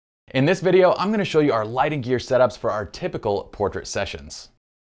In this video, I'm going to show you our lighting gear setups for our typical portrait sessions.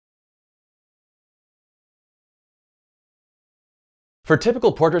 For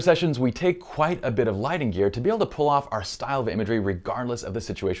typical portrait sessions, we take quite a bit of lighting gear to be able to pull off our style of imagery regardless of the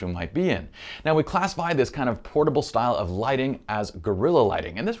situation we might be in. Now, we classify this kind of portable style of lighting as guerrilla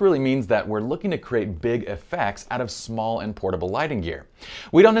lighting, and this really means that we're looking to create big effects out of small and portable lighting gear.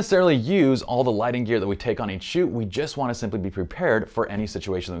 We don't necessarily use all the lighting gear that we take on each shoot, we just want to simply be prepared for any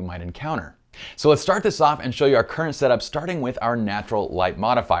situation that we might encounter. So let's start this off and show you our current setup, starting with our natural light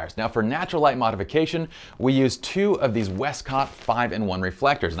modifiers. Now, for natural light modification, we use two of these Westcott 5-in-1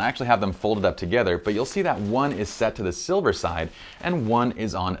 reflectors, and I actually have them folded up together, but you'll see that one is set to the silver side and one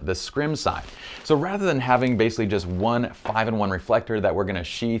is on the scrim side. So rather than having basically just one 5-in-1 reflector that we're going to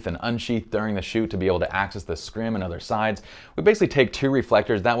sheath and unsheath during the shoot to be able to access the scrim and other sides, we basically take two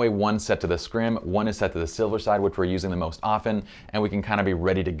reflectors. That way, one's set to the scrim, one is set to the silver side, which we're using the most often, and we can kind of be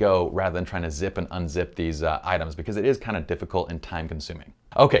ready to go rather than trying to zip and unzip these items, because it is kind of difficult and time consuming.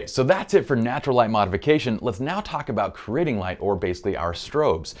 Okay, so that's it for natural light modification. Let's now talk about creating light, or basically our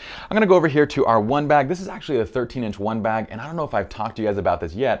strobes. I'm gonna go over here to our one bag. This is actually a 13-inch one bag, and I don't know if I've talked to you guys about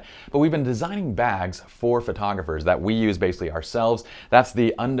this yet, but we've been designing bags for photographers that we use basically ourselves. That's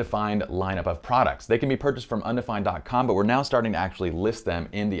the Undefined lineup of products. They can be purchased from undefined.com, but we're now starting to actually list them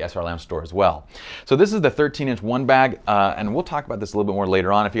in the SR Lounge store as well. So this is the 13-inch one bag, and we'll talk about this a little bit more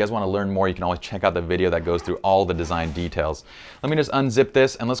later on. If you guys want to learn more, you can always check out the video that goes through all the design details. Let me just unzip this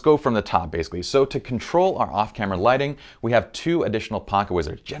and let's go from the top basically. So to control our off-camera lighting, we have two additional pocket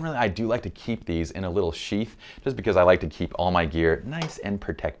wizards. Generally, I do like to keep these in a little sheath just because I like to keep all my gear nice and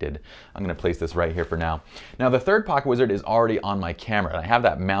protected. I'm going to place this right here for now. Now, the third pocket wizard is already on my camera, and I have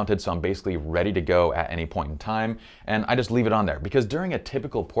that mounted, so I'm basically ready to go at any point in time, and I just leave it on there because during a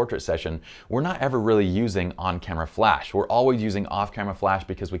typical portrait session, we're not ever really using on-camera flash. We're always using off-camera flash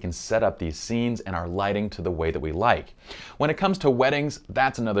because we can set up these scenes and our lighting to the way that we like. When it comes to weddings,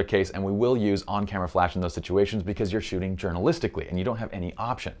 that's another case, and we will use on-camera flash in those situations because you're shooting journalistically and you don't have any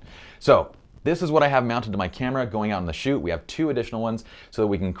option. So this is what I have mounted to my camera going out on the shoot. We have two additional ones so that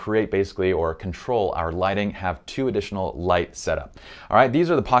we can create basically or control our lighting, have two additional light setup. All right,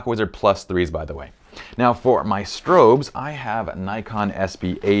 these are the Pocket Wizard Plus 3s, by the way. Now for my strobes, I have Nikon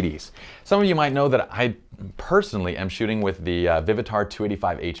SB80s. Some of you might know that I personally am shooting with the Vivitar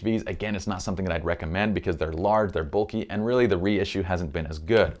 285 HVs. Again, it's not something that I'd recommend because they're large, they're bulky, and really the reissue hasn't been as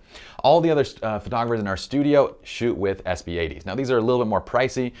good. All the other photographers in our studio shoot with SB80s. Now these are a little bit more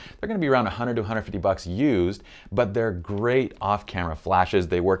pricey. They're going to be around 100 to 150 bucks used, but they're great off-camera flashes.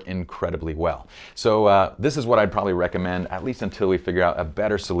 They work incredibly well. So this is what I'd probably recommend, at least until we figure out a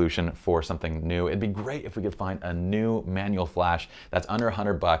better solution for something new. It'd be great if we could find a new manual flash that's under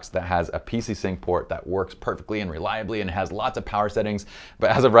 100 bucks that has a PC sync port that works perfectly and reliably and has lots of power settings, but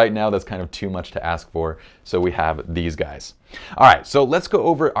as of right now, that's kind of too much to ask for, so we have these guys. All right, so let's go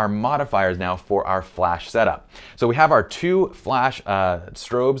over our modifiers now for our flash setup. So we have our two flash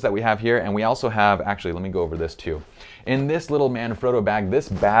strobes that we have here, and we also have, actually, let me go over this too. In this little Manfrotto bag, this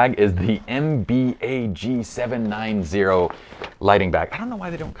bag is the MBA G790 lighting bag. I don't know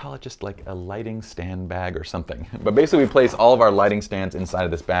why they don't call it just like a lighting stand bag or something. But basically we place all of our lighting stands inside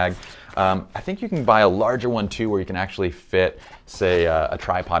of this bag. I think you can buy a larger one too where you can actually fit, say, a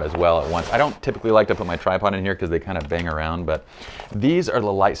tripod as well at once. I don't typically like to put my tripod in here because they kind of bang around, but these are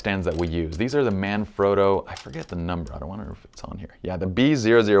the light stands that we use. These are the Manfrotto, I forget the number, I don't wonder if it's on here. Yeah, the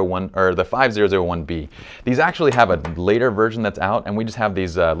B001, or the 5001B. These actually have a later version that's out, and we just have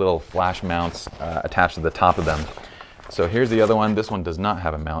these little flash mounts attached to the top of them. So here's the other one. This one does not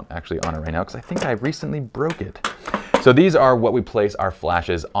have a mount actually on it right now because I think I recently broke it. So these are what we place our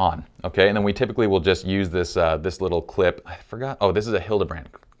flashes on, okay? And then we typically will just use this this little clip. I forgot. Oh, this is a Hildebrand.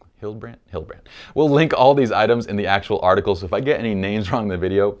 Hildebrand? We'll link all these items in the actual article, so if I get any names wrong in the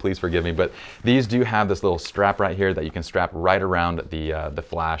video, please forgive me. But these do have this little strap right here that you can strap right around the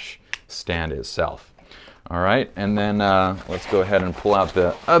flash stand itself. All right, and then let's go ahead and pull out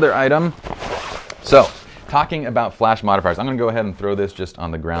the other item. So, talking about flash modifiers, I'm going to go ahead and throw this just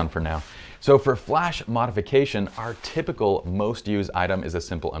on the ground for now. So for flash modification, our typical most used item is a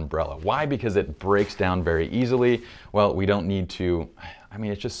simple umbrella. Why? Because it breaks down very easily. Well, we don't need to, I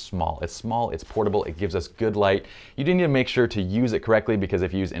mean, it's just small. It's small, it's portable, it gives us good light. You do need to make sure to use it correctly because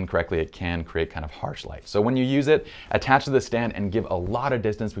if used incorrectly, it can create kind of harsh light. So when you use it, attach to the stand and give a lot of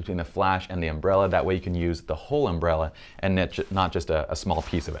distance between the flash and the umbrella. That way you can use the whole umbrella and not just a small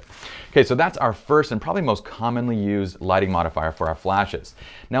piece of it. Okay, so that's our first and probably most commonly used lighting modifier for our flashes.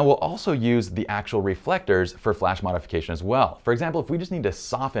 Now we'll also use the actual reflectors for flash modification as well. For example, if we just need to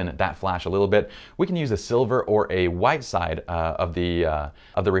soften that flash a little bit, we can use a silver or a white side of the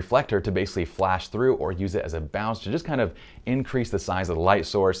the reflector to basically flash through, or use it as a bounce to just kind of increase the size of the light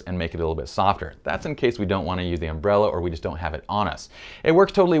source and make it a little bit softer. That's in case we don't want to use the umbrella or we just don't have it on us. It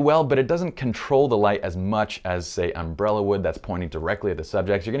works totally well, but it doesn't control the light as much as, say, umbrella would that's pointing directly at the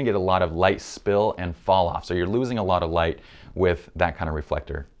subject. You're going to get a lot of light spill and fall off, so you're losing a lot of light with that kind of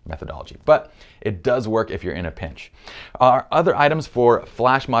reflector methodology. But it does work if you're in a pinch. Our other items for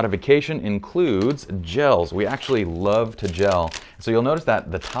flash modification includes gels. We actually love to gel. So you'll notice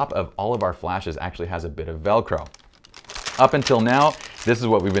that the top of all of our flashes actually has a bit of Velcro. Up until now, this is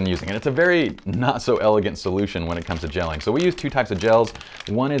what we've been using, and it's a very not so elegant solution when it comes to gelling. So we use two types of gels.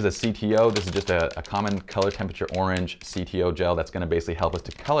 One is a CTO. This is just a common color temperature orange CTO gel that's going to basically help us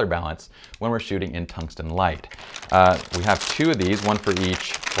to color balance when we're shooting in tungsten light. We have two of these, one for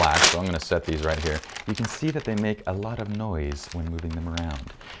each flash, so I'm going to set these right here. You can see that they make a lot of noise when moving them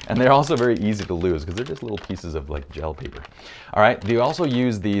around. And they're also very easy to lose because they're just little pieces of like gel paper. All right, they also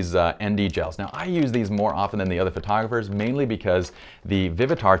use these ND gels. Now I use these more often than the other photographers, mainly because the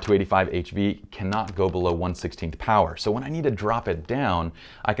Vivitar 285 HV cannot go below 1/16th power. So when I need to drop it down,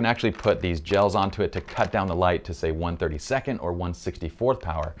 I can actually put these gels onto it to cut down the light to say 1/32nd or 1/64th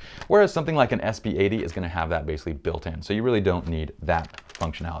power. Whereas something like an SP80 is going to have that basically built in. So you really don't need that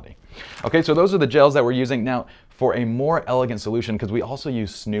functionality. Okay, so those are the gels that we're using. Now, for a more elegant solution, because we also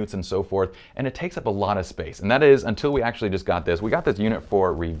use snoots and so forth, and it takes up a lot of space. And that is until we actually just got this. We got this unit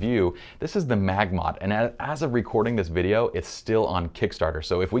for review. This is the MagMod, and as of recording this video, it's still on Kickstarter.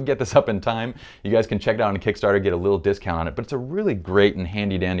 So if we get this up in time, you guys can check it out on Kickstarter, get a little discount on it, but it's a really great and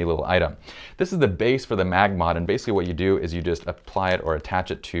handy dandy little item. This is the base for the MagMod, and basically what you do is you just apply it or attach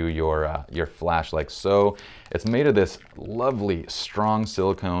it to your flash like so. It's made of this lovely strong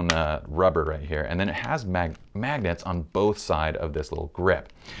silicone rubber right here, and then it has magnets on both sides of this little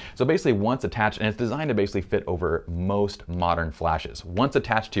grip. So basically once attached, and it's designed to basically fit over most modern flashes. Once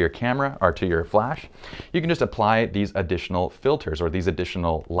attached to your camera or to your flash, you can just apply these additional filters or these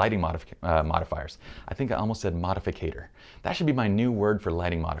additional lighting modifiers. I think I almost said modificator. That should be my new word for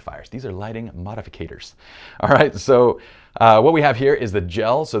lighting modifiers. These are lighting modificators. All right, so what we have here is the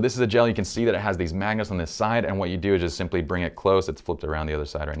gel. So this is a gel. You can see that it has these magnets on this side, and what you do is just simply bring it close. It's flipped around the other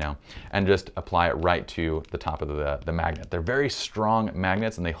side right now, and just apply it right to the top of the magnet. They're very strong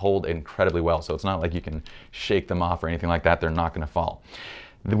magnets, and they hold incredibly well. So it's not like you can shake them off or anything like that. They're not going to fall.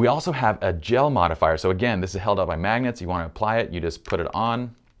 We also have a gel modifier. So again, this is held up by magnets. You want to apply it, you just put it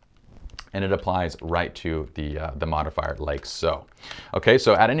on, and it applies right to the modifier like so. Okay,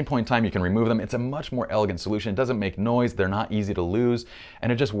 so at any point in time you can remove them. It's a much more elegant solution. It doesn't make noise, they're not easy to lose, and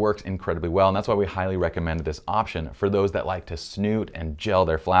it just works incredibly well, and that's why we highly recommend this option for those that like to snoot and gel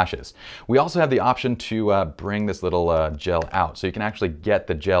their flashes. We also have the option to bring this little gel out. So you can actually get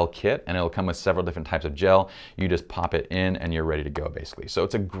the gel kit, and it'll come with several different types of gel. You just pop it in and you're ready to go basically. So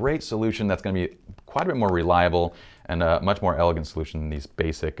it's a great solution that's going to be quite a bit more reliable and a much more elegant solution than these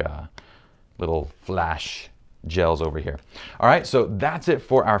basic little flash gels over here. All right, so that's it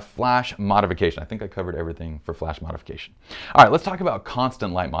for our flash modification. I think I covered everything for flash modification. All right, let's talk about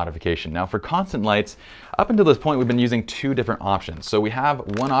constant light modification. Now for constant lights, up until this point, we've been using two different options. So we have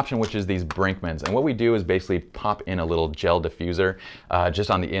one option, which is these Brinkmans. And what we do is basically pop in a little gel diffuser just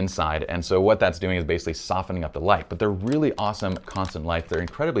on the inside. And so what that's doing is basically softening up the light. But they're really awesome constant lights. They're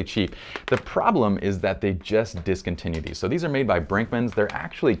incredibly cheap. The problem is that they just discontinued these. So these are made by Brinkmans. They're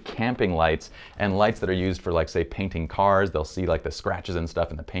actually camping lights and lights that are used for, like, say, painting cars. They'll see like the scratches and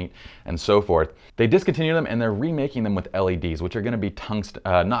stuff in the paint and so forth. They discontinue them, and they're remaking them with LEDs, which are going to be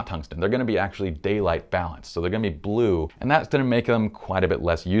not tungsten. They're going to be actually daylight balanced. So they're going to be blue, and that's going to make them quite a bit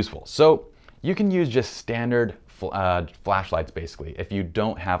less useful. So you can use just standard flashlights basically if you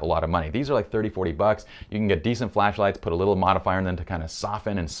don't have a lot of money. These are like 30, 40 bucks. You can get decent flashlights, put a little modifier in them to kind of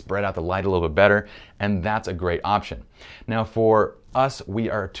soften and spread out the light a little bit better, and that's a great option. Now for us, we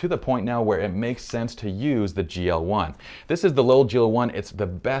are to the point now where it makes sense to use the GL1. This is the Lowell GL1. It's the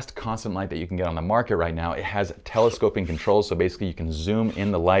best constant light that you can get on the market right now. It has telescoping controls, so basically you can zoom in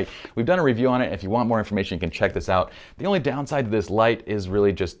the light. We've done a review on it. If you want more information, you can check this out. The only downside to this light is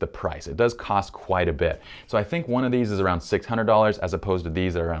really just the price. It does cost quite a bit. So I think one of these is around $600 as opposed to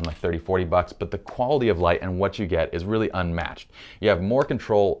these that are around like 30, 40 bucks, but the quality of light and what you get is really unmatched. You have more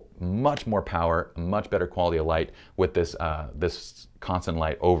control, much more power, much better quality of light with this this constant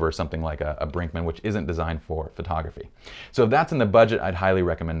light over something like a Brinkman, which isn't designed for photography. So if that's in the budget, I'd highly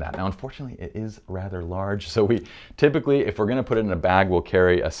recommend that. Now, unfortunately, it is rather large. So we typically, if we're gonna put it in a bag, we'll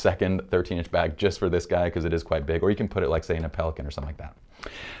carry a second 13-inch bag just for this guy because it is quite big, or you can put it like, say, in a Pelican or something like that.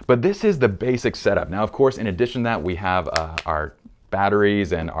 But this is the basic setup. Now, of course, in addition to that, we have our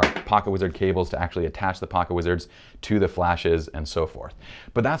batteries and our Pocket Wizard cables to actually attach the Pocket Wizards to the flashes and so forth.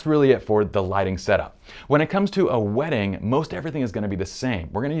 But that's really it for the lighting setup. When it comes to a wedding, most everything is going to be the same.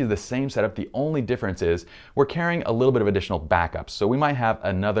 We're going to use the same setup. The only difference is we're carrying a little bit of additional backups. So we might have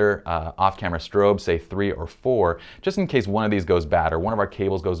another off-camera strobe, say 3 or 4, just in case one of these goes bad or one of our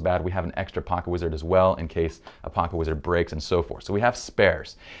cables goes bad. We have an extra Pocket Wizard as well in case a Pocket Wizard breaks and so forth. So we have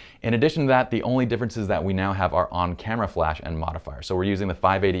spares. In addition to that, the only difference is that we now have our on-camera flash and modifier. So we're using the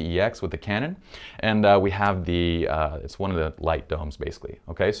 580EX with the Canon, and we have the, it's one of the light domes basically,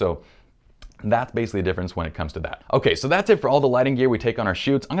 okay? So that's basically the difference when it comes to that. Okay, so that's it for all the lighting gear we take on our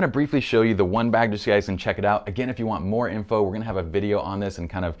shoots. I'm gonna briefly show you the one bag just so you guys can check it out. Again, if you want more info, we're gonna have a video on this and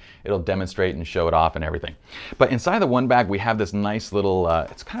kind of, it'll demonstrate and show it off and everything. But inside the one bag, we have this nice little,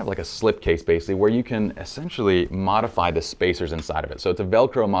 it's kind of like a slip case basically, where you can essentially modify the spacers inside of it. So it's a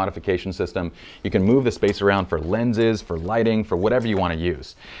Velcro modification system. You can move the space around for lenses, for lighting, for whatever you wanna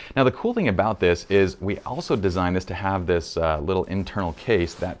use. Now the cool thing about this is we also designed this to have this little internal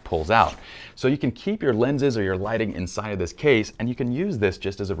case that pulls out. So you can keep your lenses or your lighting inside of this case, and you can use this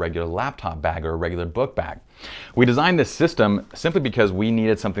just as a regular laptop bag or a regular book bag. We designed this system simply because we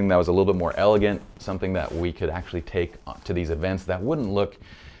needed something that was a little bit more elegant, something that we could actually take to these events that wouldn't look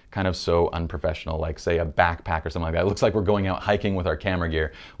kind of so unprofessional, like say a backpack or something like that. It looks like we're going out hiking with our camera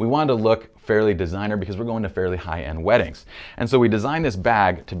gear. We wanted to look fairly designer because we're going to fairly high-end weddings. And so we designed this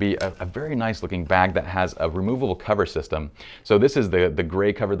bag to be a very nice looking bag that has a removable cover system. So this is the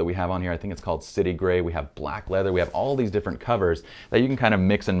gray cover that we have on here. I think it's called City Gray. We have black leather. We have all these different covers that you can kind of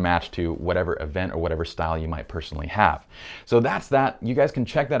mix and match to whatever event or whatever style you might personally have. So that's that. You guys can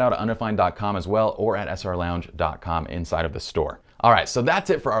check that out at unrefined.com as well, or at srlounge.com inside of the store. All right, so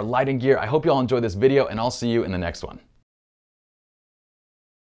that's it for our lighting gear. I hope you all enjoyed this video, and I'll see you in the next one.